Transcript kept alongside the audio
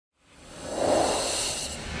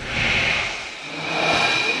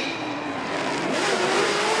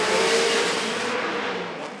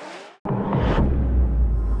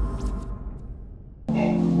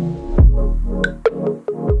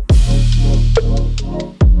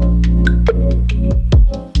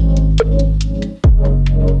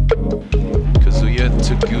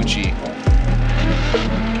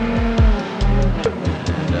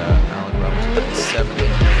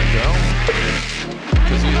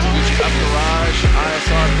Taguchi up garage,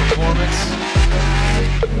 ISR performance.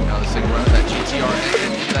 Now this thing running that GTR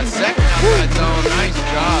engine into that second outside zone. Nice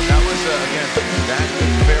job. That was, again, that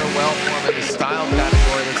could fare well for him in the style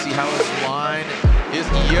category. Let's see how his line is.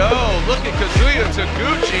 Yo, look at Kazuya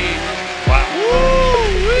Taguchi. Wow.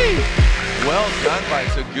 Woo-wee. Well done by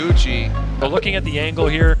Taguchi. But looking at the angle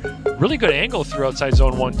here, really good angle through outside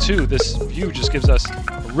zone 1, 2. This view just gives us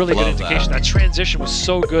a really good indication. That transition was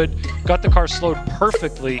so good. Got the car slowed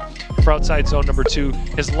perfectly for outside zone number 2.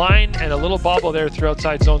 His line and a little bobble there through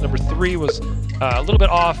outside zone number 3 was a little bit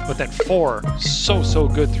off, but then 4, so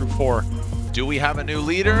good through 4. Do we have a new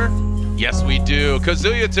leader? Yes, we do.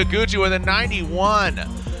 Kazuya Taguchi with a 91.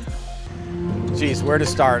 Geez, where to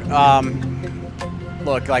start?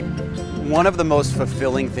 Look, like, one of the most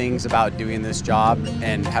fulfilling things about doing this job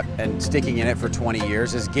and sticking in it for 20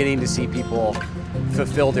 years is getting to see people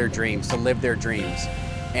fulfill their dreams, to live their dreams.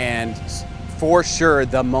 And for sure,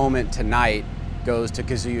 the moment tonight goes to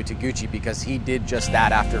Kazuya Taguchi because he did just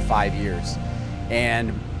that after 5 years.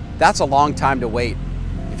 And that's a long time to wait.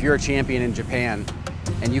 If you're a champion in Japan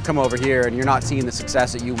and you come over here and you're not seeing the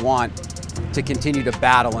success that you want, to continue to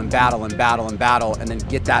battle and battle and battle and battle and then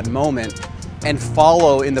get that moment and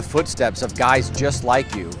follow in the footsteps of guys just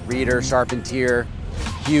like you, Reeder, Charpentier,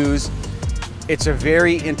 Hughes. It's a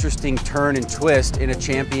very interesting turn and twist in a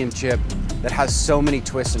championship that has so many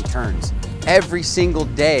twists and turns. Every single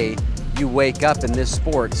day you wake up in this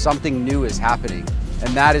sport, something new is happening.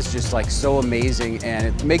 And that is just like so amazing, and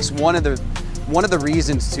it makes one of the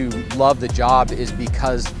reasons to love the job is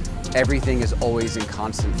because everything is always in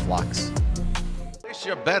constant flux.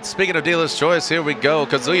 Your bet. Speaking of dealer's choice, here we go.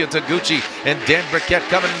 Kazuya Taguchi and Dan Burkett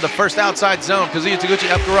coming in the first outside zone. Kazuya Taguchi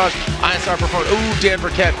up garage, ISR performance. Ooh, Dan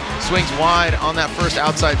Burkett swings wide on that first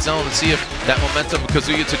outside zone. Let's see if that momentum of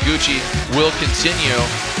Kazuya Taguchi will continue.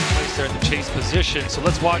 Place there in the chase position. So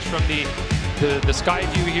let's watch from the sky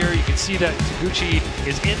view here. You can see that Taguchi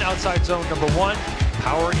is in outside zone number 1.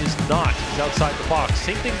 Power is not. He's outside the box.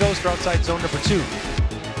 Same thing goes for outside zone number 2.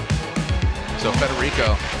 So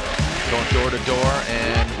Federico going door to door,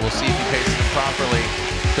 and we'll see if he paces him properly.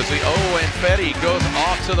 And Fedi goes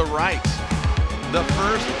off to the right. The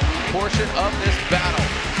first portion of this battle.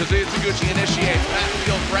 Kazuya Taguchi initiates.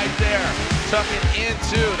 Backfield right there, tucking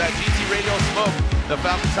into that GT radial smoke. The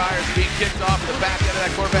Falcon tires being kicked off the back end of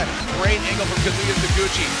that Corvette. Great angle from Kazuya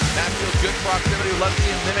Taguchi. Backfield good proximity. Love to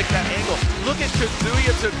see him mimic that angle. Look at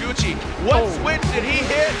Kazuya Taguchi. What switch did he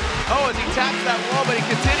hit? Oh, as he taps that wall, but he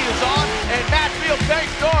continues on. And Matfield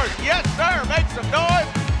bangs doors. Yes, sir. Make some noise.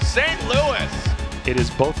 St. Louis. It is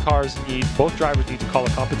both drivers need to call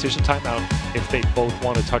a competition timeout if they both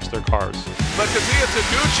want to touch their cars. But Kazuya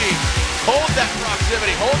Taguchi holds that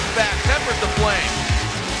proximity, holds back, tempers the flame.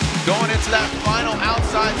 Going into that final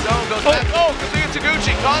outside zone, goes back. Oh, Kazuya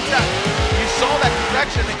Taguchi, contact. You saw that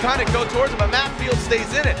connection and kind of go towards him, but Matfield stays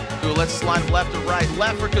in it. Ooh, let's slide left to right.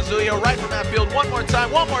 Left for Kazuya, right for Matfield. One more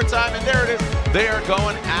time, and there it is. They are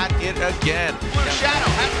going at it again. Blue Shadow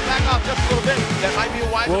has to back off just a little bit. That might be a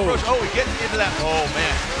wise approach. Oh, he gets into that. Oh,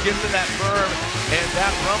 man. Gets in that berm and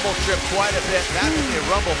that rumble strip quite a bit. That's a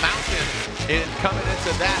rumble mountain coming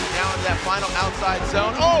into that. Now into that final outside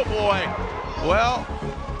zone. Oh, boy. Well,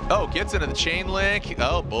 gets into the chain link.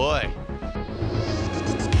 Oh, boy.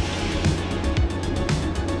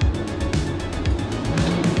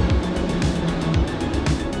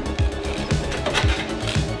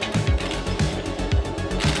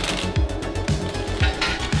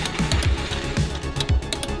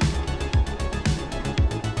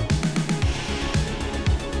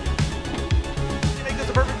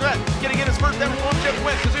 Getting in his first ever championship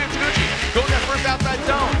win. Kazuya Taguchi going that first outside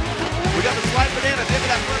zone. We got the slide bananas into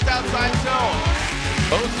that first outside zone.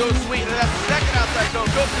 Oh, so sweet. Into that second outside zone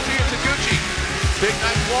goes Kazuya Taguchi. Big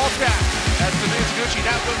nice wall tap as Kazuya Taguchi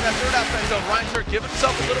now goes to that third outside zone. Ryan Turk giving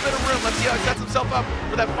himself a little bit of room. Let's see how he sets himself up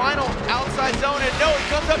for that final outside zone. And no, he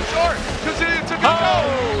comes up short. Kazuya Taguchi.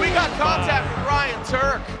 Oh, we got contact from Ryan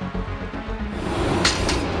Turk.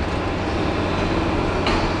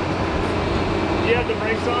 You have the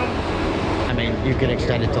brakes on? I mean, you could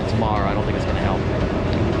extend it till tomorrow. I don't think it's going to help.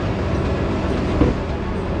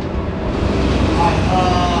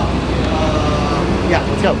 Yeah,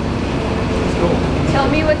 let's go. Let's go. Tell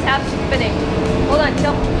me what's happening. Hold on,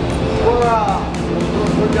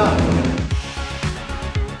 We're done.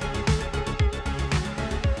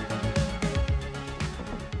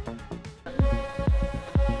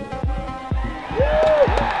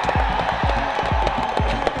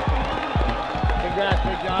 Congrats,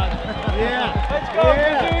 Big John. Yeah. Let's go,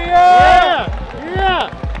 Yeah.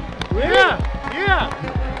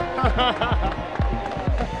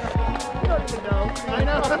 You don't even know. I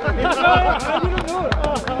know. I didn't know it.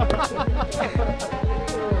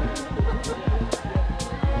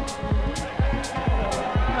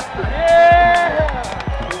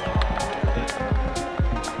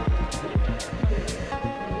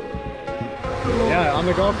 Yeah, on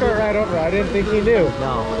the golf cart ride over, I didn't think he knew.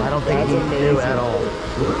 No, I don't think he knew at all.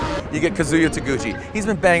 You get Kazuya Taguchi. He's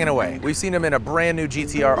been banging away. We've seen him in a brand new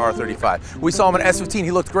GTR R35. We saw him in S15,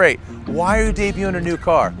 he looked great. Why are you debuting a new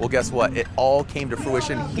car? Well, guess what? It all came to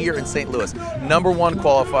fruition here in St. Louis. #1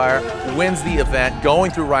 qualifier, wins the event,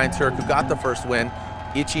 going through Ryan Turk, who got the first win.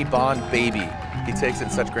 Ichiban baby. He takes it in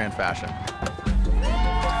such grand fashion.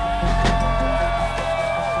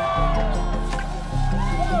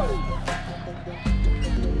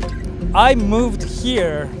 I moved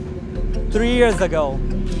here 3 years ago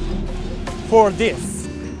for this,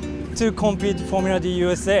 to compete Formula D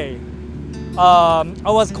USA.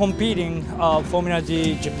 I was competing Formula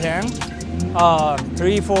D Japan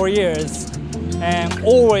 3-4 years, and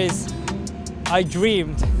always I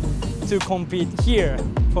dreamed to compete here,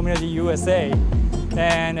 Formula D USA.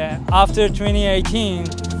 And after 2018,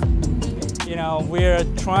 you know, we're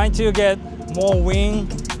trying to get more win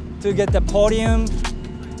to get the podium.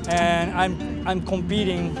 And I'm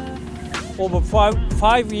competing over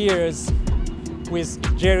five years with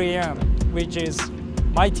Jerry M, which is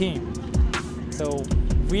my team. So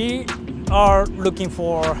we are looking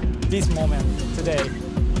for this moment today.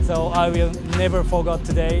 So I will never forget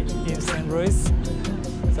today in St. Louis.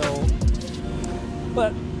 So,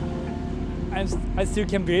 but I still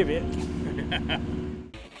can't believe it.